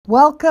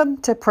Welcome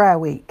to Prayer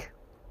Week.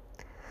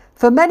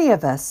 For many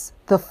of us,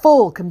 the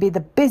fall can be the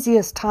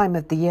busiest time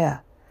of the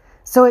year,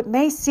 so it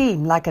may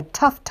seem like a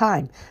tough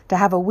time to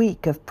have a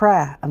week of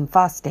prayer and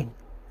fasting.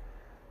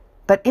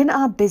 But in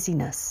our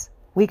busyness,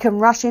 we can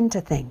rush into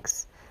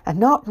things and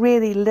not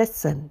really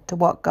listen to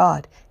what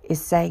God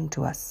is saying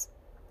to us.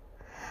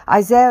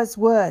 Isaiah's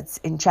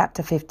words in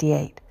chapter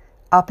 58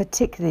 are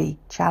particularly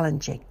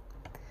challenging.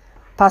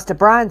 Pastor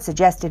Brian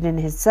suggested in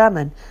his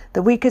sermon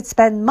that we could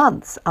spend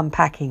months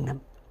unpacking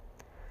them.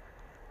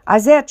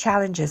 Isaiah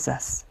challenges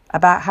us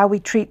about how we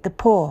treat the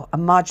poor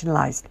and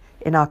marginalized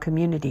in our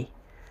community.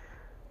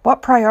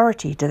 What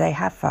priority do they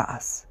have for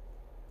us?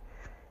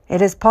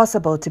 It is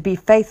possible to be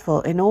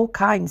faithful in all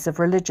kinds of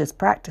religious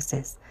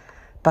practices,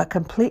 but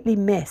completely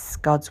miss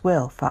God's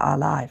will for our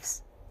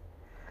lives.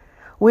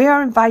 We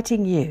are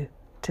inviting you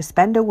to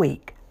spend a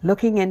week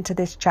looking into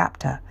this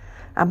chapter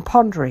and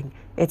pondering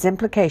its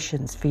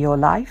implications for your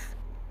life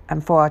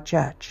and for our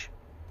church.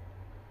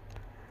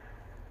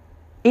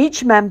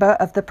 Each member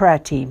of the prayer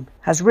team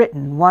has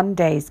written one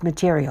day's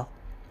material.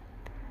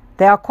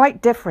 They are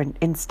quite different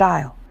in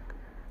style,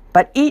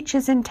 but each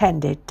is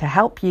intended to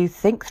help you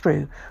think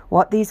through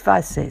what these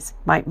verses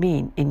might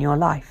mean in your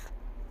life.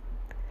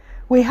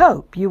 We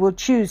hope you will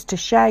choose to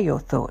share your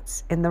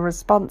thoughts in the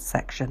response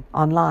section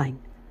online,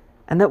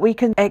 and that we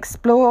can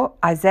explore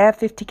Isaiah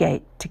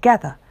 58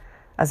 together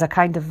as a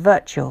kind of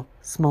virtual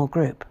small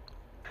group.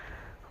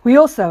 We're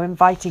also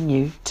inviting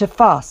you to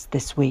fast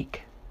this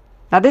week.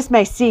 Now, this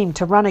may seem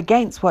to run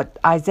against what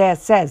Isaiah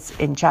says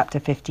in chapter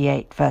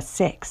 58, verse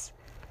 6.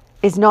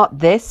 Is not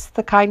this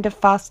the kind of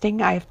fasting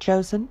I have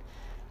chosen?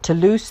 To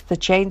loose the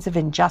chains of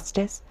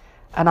injustice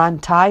and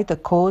untie the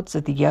cords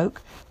of the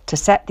yoke, to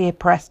set the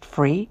oppressed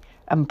free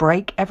and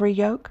break every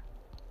yoke?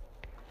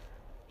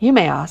 You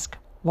may ask,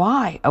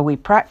 why are we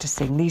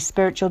practicing these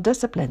spiritual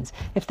disciplines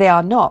if they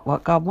are not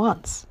what God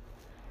wants?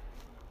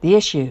 The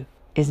issue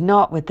is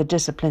not with the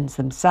disciplines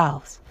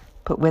themselves,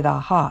 but with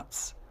our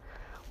hearts.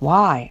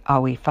 Why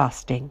are we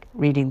fasting,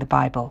 reading the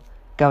Bible,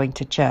 going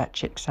to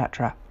church,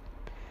 etc.?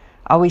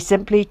 Are we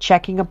simply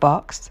checking a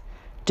box,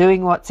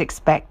 doing what's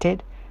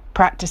expected,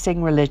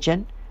 practicing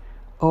religion,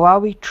 or are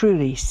we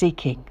truly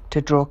seeking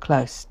to draw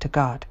close to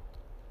God?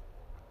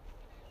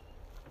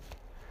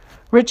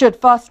 Richard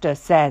Foster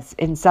says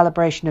in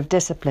Celebration of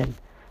Discipline,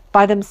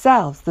 by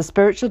themselves the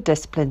spiritual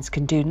disciplines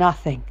can do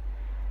nothing.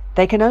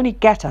 They can only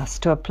get us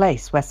to a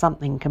place where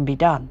something can be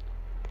done.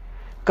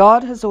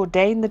 God has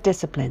ordained the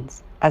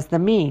disciplines as the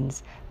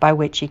means by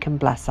which he can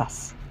bless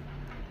us.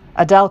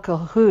 Adele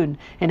Calhoun,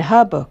 in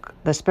her book,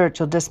 The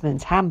Spiritual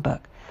Disciplines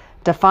Handbook,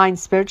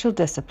 defines spiritual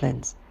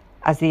disciplines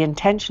as the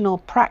intentional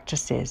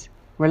practices,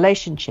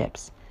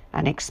 relationships,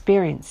 and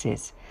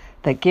experiences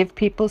that give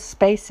people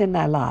space in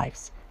their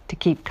lives to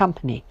keep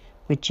company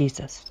with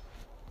Jesus.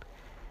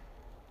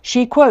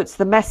 She quotes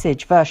the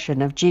Message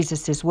version of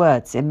Jesus'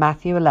 words in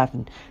Matthew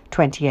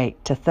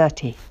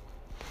 11:28-30.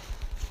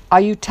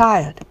 Are you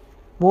tired,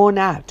 worn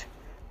out,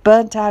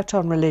 burnt out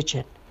on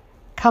religion?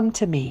 Come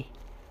to me,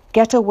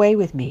 get away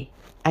with me,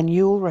 and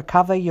you'll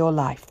recover your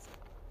life.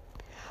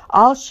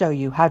 I'll show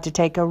you how to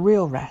take a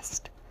real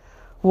rest.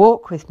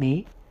 Walk with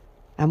me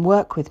and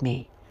work with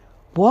me.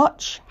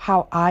 Watch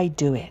how I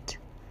do it.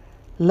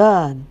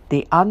 Learn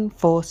the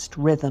unforced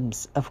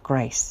rhythms of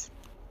grace.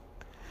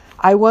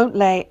 I won't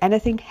lay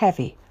anything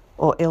heavy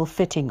or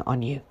ill-fitting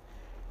on you.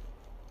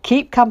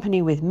 Keep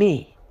company with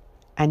me,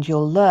 and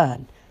you'll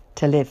learn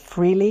to live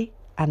freely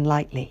and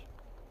lightly.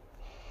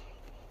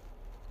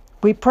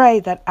 We pray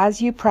that as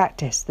you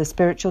practice the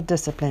spiritual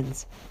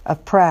disciplines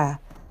of prayer,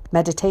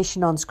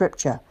 meditation on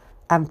Scripture,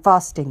 and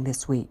fasting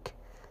this week,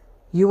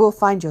 you will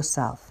find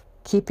yourself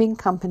keeping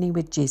company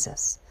with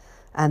Jesus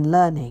and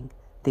learning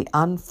the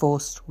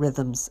unforced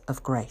rhythms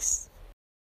of grace.